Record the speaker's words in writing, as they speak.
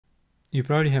You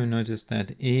probably have noticed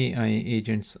that AI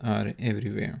agents are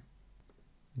everywhere.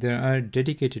 There are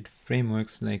dedicated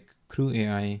frameworks like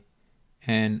CrewAi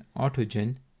and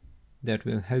AutoGen that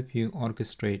will help you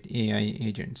orchestrate AI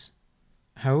agents.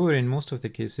 However, in most of the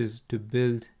cases, to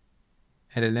build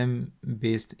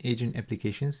LLM-based agent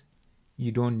applications,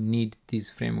 you don't need these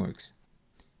frameworks.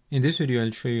 In this video,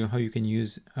 I'll show you how you can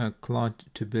use Claude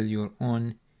to build your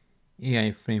own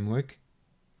AI framework.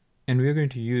 And we're going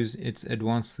to use its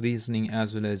advanced reasoning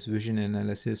as well as vision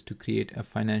analysis to create a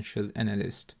financial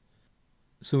analyst.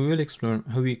 So we will explore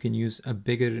how we can use a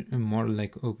bigger model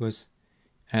like Opus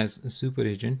as a super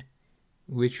agent,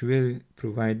 which will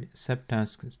provide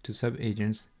subtasks to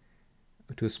sub-agents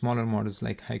to smaller models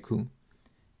like Haiku.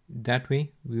 That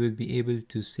way, we will be able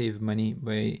to save money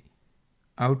by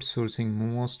outsourcing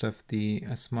most of the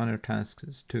smaller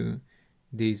tasks to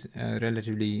these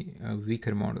relatively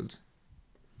weaker models.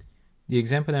 The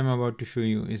example I'm about to show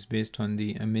you is based on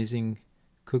the amazing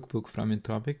cookbook from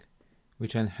Anthropic,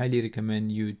 which I'll highly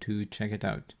recommend you to check it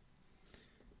out.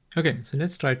 Okay, so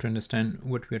let's try to understand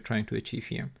what we're trying to achieve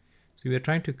here. So we're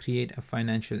trying to create a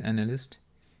financial analyst,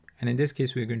 and in this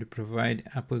case, we're going to provide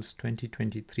Apple's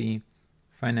 2023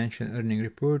 financial earning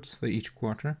reports for each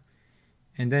quarter.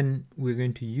 And then we're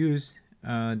going to use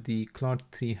the Claude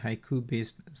 3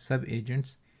 Haiku-based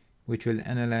sub-agents, which will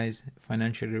analyze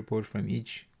financial report from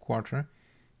each quarter,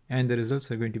 and the results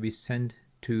are going to be sent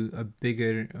to a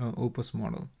bigger Opus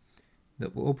model.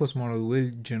 The Opus model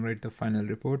will generate the final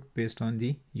report based on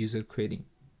the user query.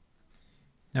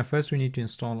 Now first we need to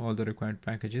install all the required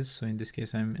packages. So in this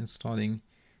case I'm installing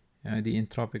the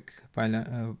Anthropic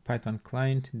Python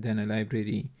client, then a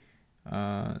library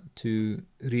to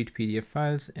read PDF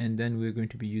files, and then we're going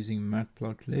to be using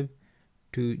matplotlib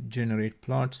to generate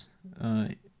plots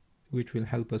which will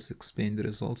help us explain the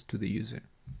results to the user.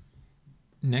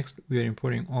 Next, we are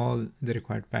importing all the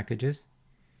required packages.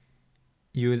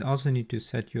 You will also need to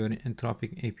set your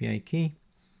Anthropic API key.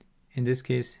 In this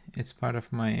case, it's part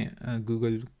of my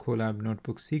Google Colab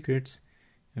Notebook secrets.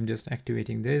 I'm just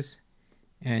activating this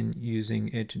and using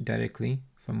it directly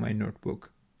from my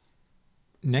notebook.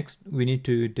 Next, we need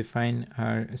to define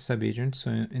our sub-agents.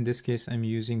 So in this case, I'm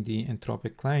using the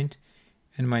Anthropic client,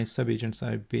 and my sub-agents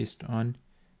are based on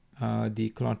the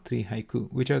Claude 3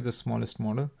 Haiku, which are the smallest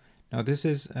model. Now this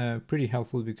is pretty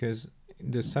helpful because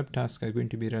the subtasks are going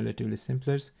to be relatively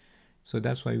simpler. So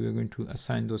that's why we're going to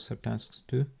assign those subtasks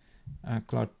to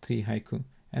Claude 3 Haiku.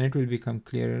 And it will become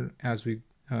clearer as we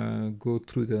go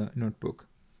through the notebook.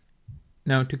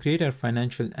 Now to create our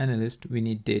financial analyst, we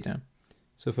need data.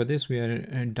 So for this, we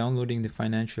are downloading the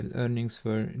financial earnings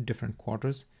for different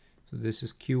quarters. So this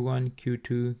is Q1,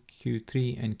 Q2,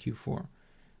 Q3, and Q4.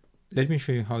 Let me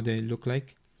show you how they look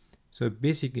like. So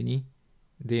basically,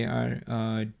 they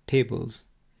are tables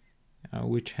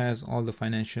which has all the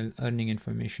financial earning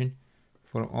information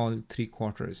for all 3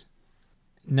 quarters.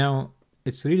 Now,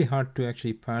 it's really hard to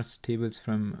actually parse tables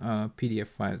from PDF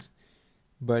files,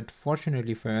 but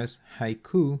fortunately for us,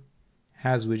 Haiku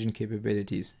has vision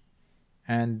capabilities,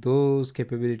 and those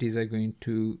capabilities are going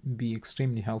to be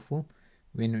extremely helpful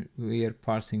when we are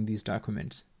parsing these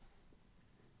documents.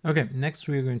 Okay, next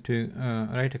we're going to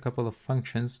write a couple of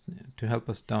functions to help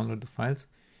us download the files.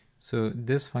 So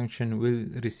this function will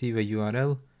receive a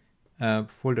URL, a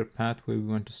folder path where we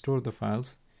want to store the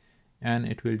files, and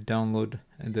it will download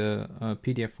the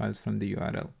PDF files from the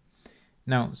URL.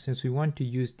 Now, since we want to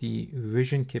use the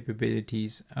vision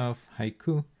capabilities of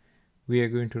Haiku, we are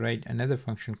going to write another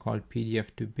function called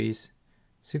PDF to base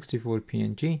 64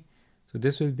 PNG. So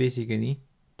this will basically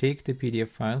take the PDF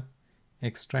file,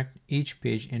 extract each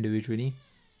page individually,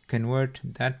 convert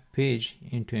that page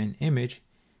into an image,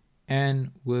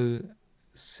 and will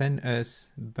send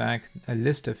us back a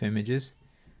list of images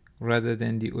rather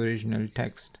than the original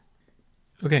text.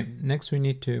 Okay, next we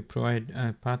need to provide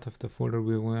a path of the folder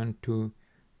we want to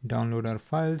download our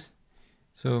files.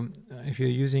 So if you're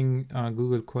using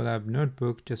Google Colab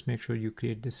Notebook, just make sure you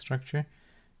create this structure.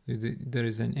 There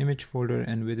is an image folder,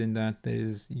 and within that there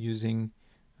is using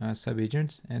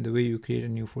sub-agents, and the way you create a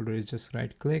new folder is just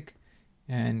right click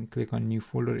and click on new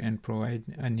folder and provide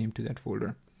a name to that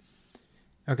folder.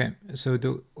 Okay, so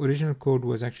the original code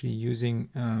was actually using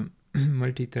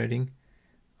multi-threading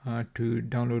to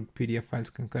download PDF files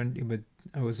concurrently, but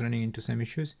I was running into some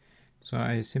issues. So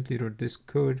I simply wrote this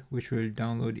code which will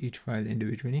download each file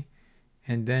individually.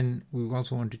 And then we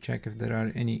also want to check if there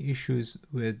are any issues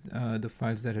with the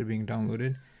files that are being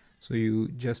downloaded. So you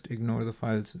just ignore the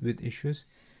files with issues.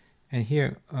 And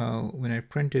here, when I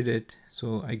printed it,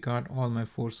 so I got all my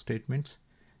 4 statements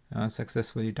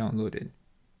successfully downloaded.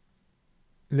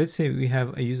 Let's say we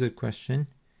have a user question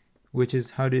which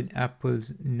is how did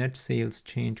Apple's net sales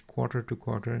change quarter to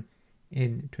quarter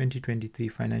in 2023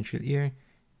 financial year,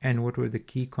 and what were the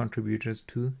key contributors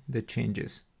to the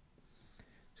changes.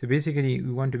 So basically,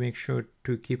 we want to make sure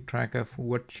to keep track of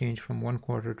what changed from one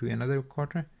quarter to another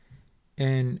quarter,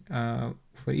 and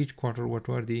for each quarter, what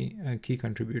were the key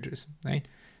contributors, right?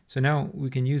 So now we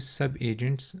can use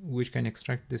sub-agents which can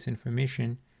extract this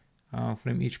information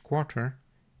from each quarter,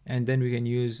 and then we can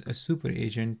use a super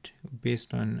agent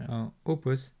based on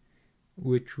Opus,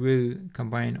 which will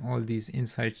combine all these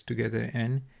insights together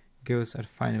and give us a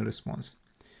final response.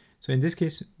 So in this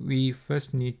case, we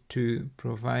first need to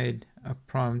provide a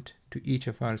prompt to each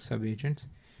of our sub-agents.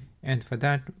 And for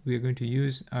that, we are going to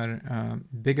use our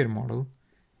bigger model,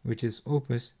 which is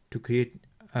Opus, to create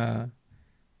a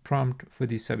prompt for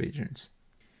these sub-agents.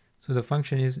 So the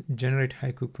function is generate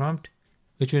Haiku prompt,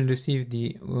 which will receive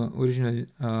the original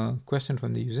question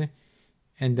from the user,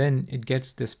 and then it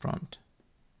gets this prompt.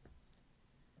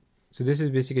 So this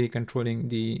is basically controlling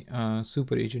the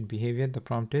super agent behavior. The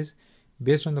prompt is,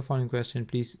 based on the following question,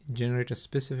 please generate a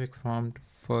specific prompt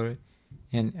for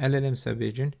an LLM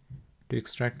sub-agent to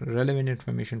extract relevant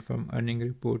information from earning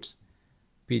reports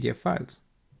PDF files.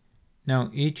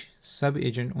 Now, each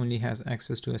sub-agent only has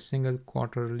access to a single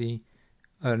quarterly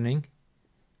earning,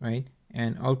 right?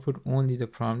 And output only the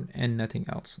prompt and nothing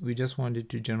else. We just wanted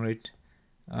to generate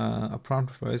a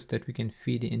prompt first that we can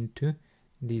feed into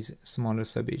these smaller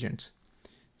sub-agents.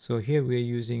 So here we are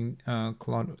using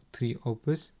Claude 3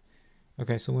 Opus.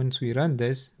 Okay, so once we run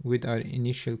this with our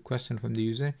initial question from the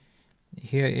user,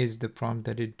 here is the prompt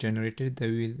that it generated that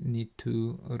we will need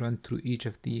to run through each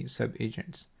of the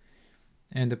sub-agents.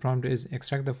 And the prompt is,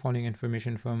 extract the following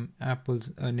information from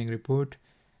Apple's earning report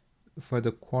for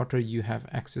the quarter you have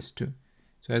access to.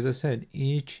 So as I said,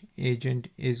 each agent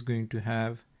is going to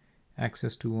have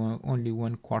access to only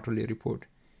one quarterly report,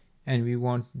 and we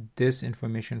want this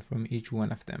information from each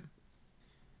one of them.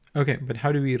 Okay, but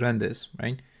how do we run this,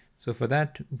 right? So for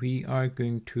that, we are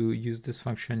going to use this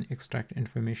function extract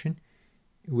information,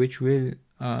 which will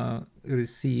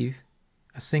receive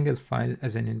a single file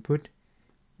as an input.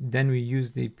 Then we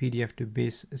use the PDF to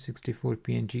base 64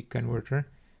 PNG converter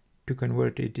to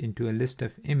convert it into a list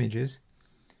of images.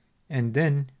 And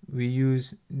then we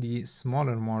use the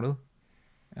smaller model,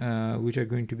 which are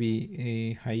going to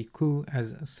be a Haiku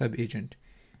as a sub-agent.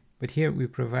 But here we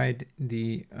provide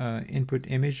the input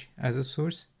image as a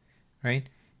source, right?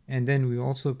 And then we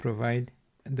also provide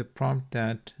the prompt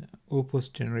that Opus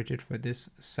generated for this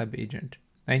sub-agent,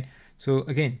 right? So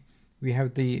again, we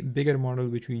have the bigger model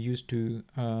which we use to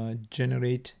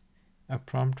generate a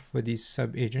prompt for these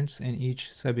sub-agents, and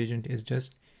each sub-agent is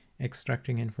just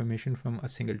extracting information from a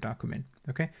single document.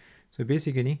 Okay, so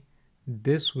basically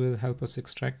this will help us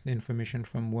extract the information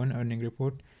from one earning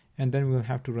report, and then we'll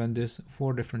have to run this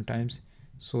 4 different times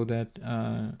so that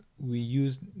we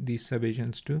use these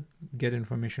sub-agents to get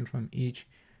information from each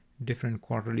different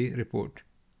quarterly report.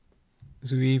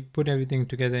 So we put everything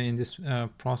together in this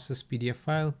process PDF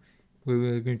file. We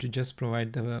were going to just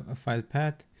provide the file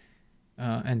path,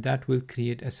 and that will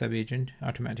create a sub-agent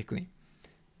automatically.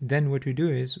 Then what we do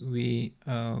is we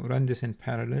run this in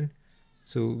parallel.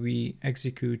 So we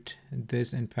execute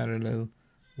this in parallel.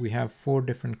 We have 4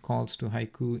 different calls to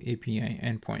Haiku API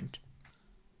endpoint.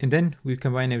 And then we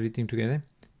combine everything together.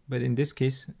 But in this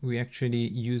case, we actually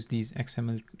use these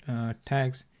XML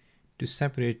tags to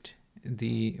separate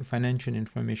the financial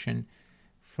information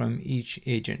from each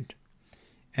agent.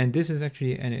 And this is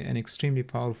actually an extremely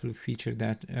powerful feature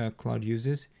that Claude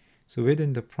uses. So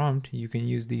within the prompt, you can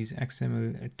use these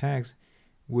XML tags,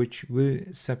 which will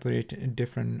separate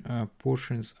different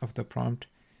portions of the prompt.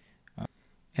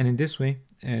 And in this way,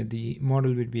 the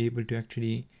model will be able to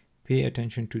actually pay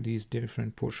attention to these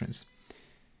different portions.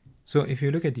 So if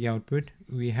you look at the output,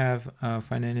 we have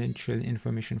financial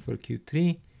information for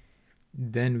Q3.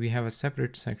 Then we have a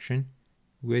separate section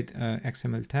with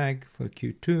XML tag for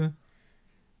Q2.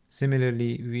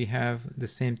 Similarly, we have the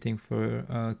same thing for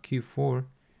Q4,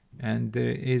 and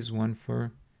there is one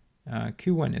for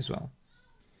Q1 as well.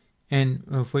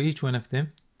 And for each one of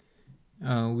them,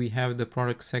 we have the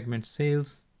product segment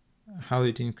sales, how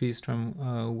it increased from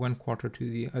one quarter to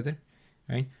the other,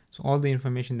 right? So all the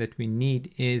information that we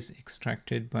need is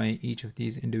extracted by each of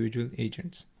these individual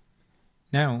agents.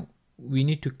 Now, we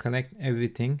need to collect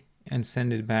everything and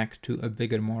send it back to a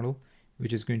bigger model,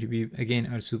 which is going to be, again,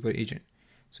 our super agent.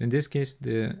 So in this case,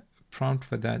 the prompt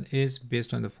for that is,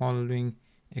 based on the following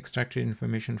extracted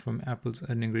information from Apple's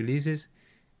earning releases,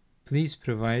 please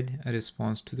provide a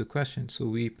response to the question. So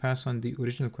we pass on the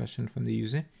original question from the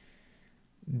user.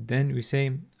 Then we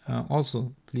say,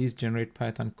 also, please generate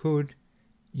Python code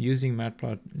using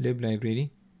matplotlib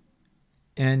library,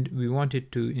 and we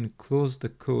wanted to enclose the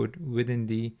code within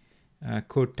the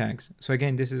code tags. So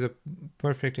again, this is a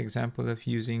perfect example of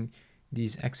using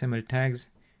these XML tags,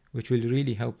 which will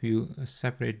really help you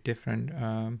separate different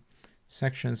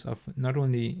sections of not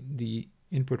only the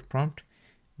input prompt,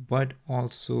 but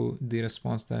also the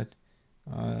response that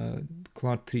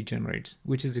Claude 3 generates,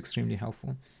 which is extremely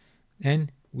helpful.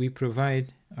 And we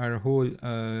provide our whole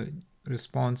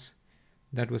response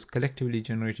that was collectively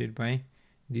generated by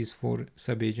these 4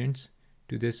 sub-agents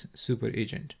to this super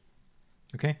agent.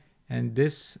 Okay, and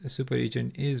this super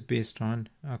agent is based on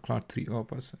Claude 3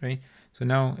 Opus, right? So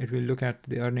now it will look at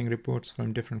the earning reports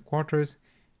from different quarters,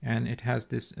 and it has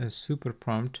this super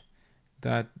prompt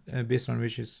that based on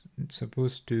which is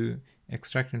supposed to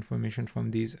extract information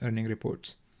from these earning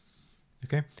reports.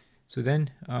 Okay, so then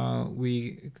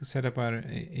we set up our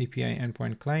API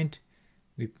endpoint client.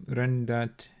 We run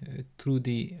that through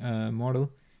the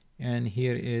model, and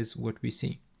here is what we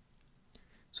see.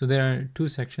 So there are 2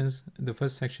 sections. The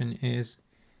first section is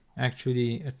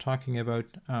actually talking about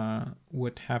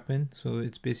what happened. So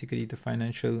it's basically the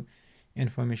financial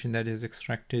information that is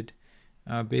extracted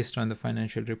based on the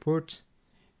financial reports.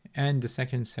 And the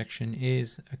second section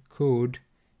is a code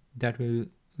that will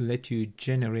let you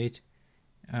generate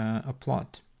a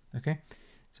plot. Okay,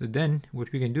 so then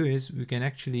what we can do is we can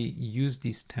actually use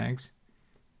these tags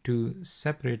to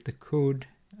separate the code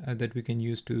that we can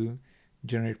use to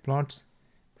generate plots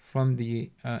from the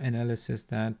analysis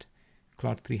that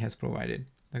Claude 3 has provided.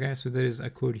 Okay, so there is a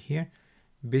code here.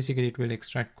 Basically, it will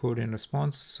extract code in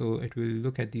response. So it will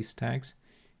look at these tags,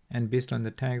 and based on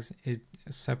the tags, it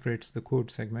separates the code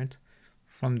segment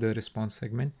from the response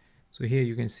segment. So here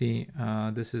you can see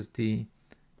this is the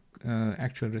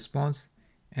actual response,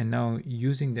 and now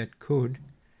using that code,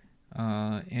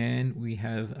 and we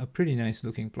have a pretty nice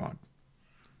looking plot.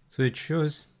 So it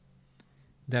shows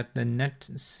that the net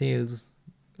sales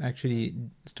actually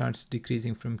starts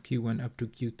decreasing from Q1 up to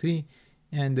Q3,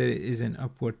 and there is an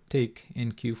upward tick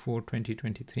in Q4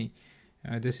 2023.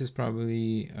 This is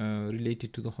probably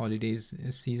related to the holidays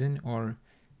season, or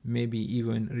maybe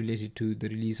even related to the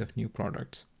release of new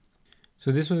products.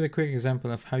 So this was a quick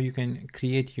example of how you can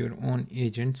create your own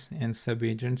agents and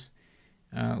sub-agents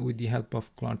with the help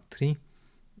of Claude 3.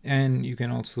 And you can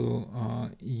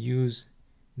also use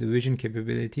the vision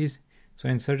capabilities. So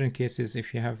in certain cases,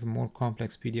 if you have more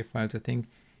complex PDF files, I think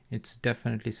it's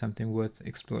definitely something worth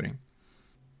exploring.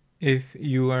 If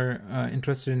you are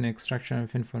interested in extraction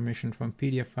of information from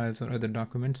PDF files or other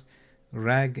documents,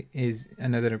 RAG is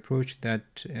another approach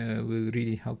that will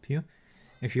really help you.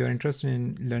 If you are interested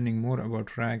in learning more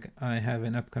about RAG, I have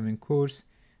an upcoming course.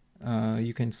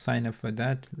 You can sign up for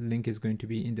that. Link is going to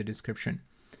be in the description.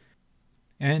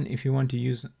 And if you want to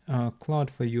use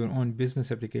Claude for your own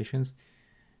business applications,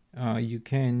 you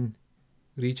can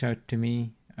reach out to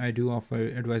me. I do offer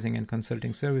advising and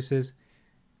consulting services.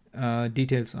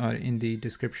 Details are in the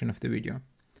description of the video.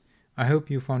 I hope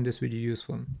you found this video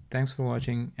useful. Thanks for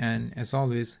watching, and as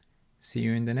always, see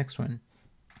you in the next one.